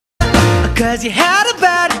'Cause you had a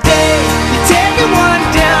bad day, you take it one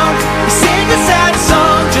down, you sing a sad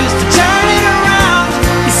song just to turn it around.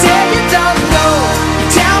 You say you don't know, you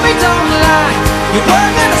tell me don't lie, you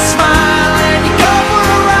work on a smile and you go for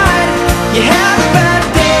a ride. You have a bad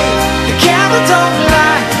day, the camera don't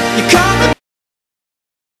lie, you come to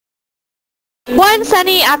One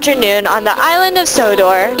sunny afternoon on the island of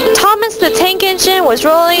Sodor, Thomas the Tank Engine was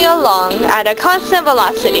rolling along at a constant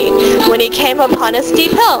velocity when he came upon a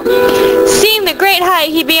steep hill. Seeing the great height,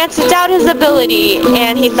 he began to doubt his ability,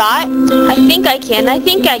 and he thought, I think I can.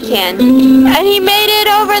 And he made it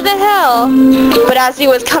over the hill. But as he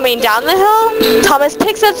was coming down the hill, Thomas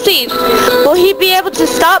picks up speed. Will he be able to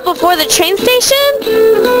stop before the train station?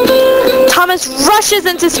 Thomas rushes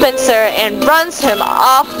into Spencer and runs him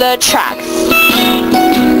off the tracks.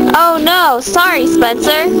 Oh no, sorry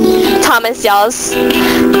Spencer, Thomas yells.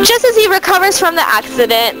 Just as he recovers from the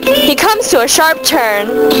accident, he comes to a sharp turn.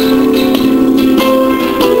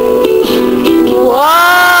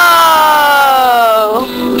 Whoa!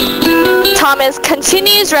 Thomas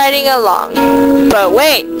continues riding along. But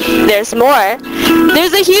wait, there's more.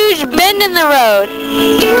 There's a huge bend in the road.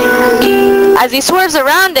 As he swerves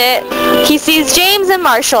around it, he sees James and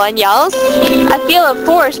Marshall and yells, I feel a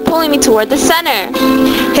force pulling me toward the center.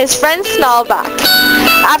 His friends snarl back.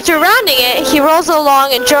 After rounding it, he rolls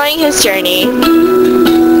along enjoying his journey.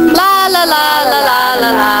 La la la la la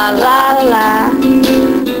la la la la.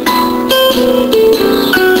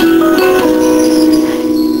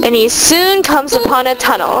 And he soon comes upon a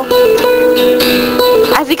tunnel.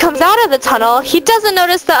 As he comes out of the tunnel, he doesn't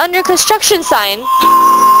notice the under construction sign.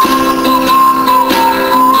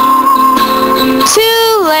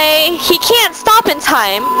 Too late. He can't stop in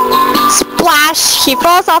time. Splash! He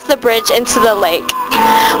falls off the bridge into the lake.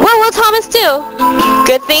 What will Thomas do?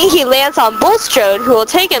 Good thing he lands on Bulstrode, who will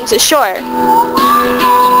take him to shore.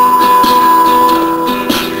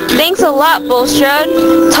 Thanks a lot,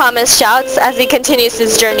 Bulstrode, Thomas shouts as he continues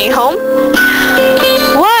his journey home.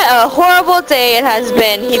 What a horrible day it has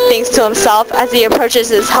been, he thinks to himself as he approaches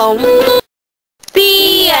his home.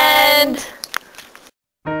 The end.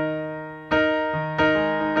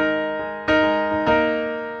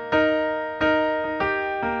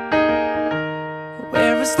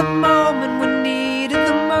 where is the moment we needed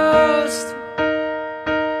the most.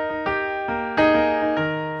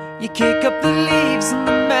 You kick up the leaves and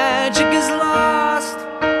the magic is lost.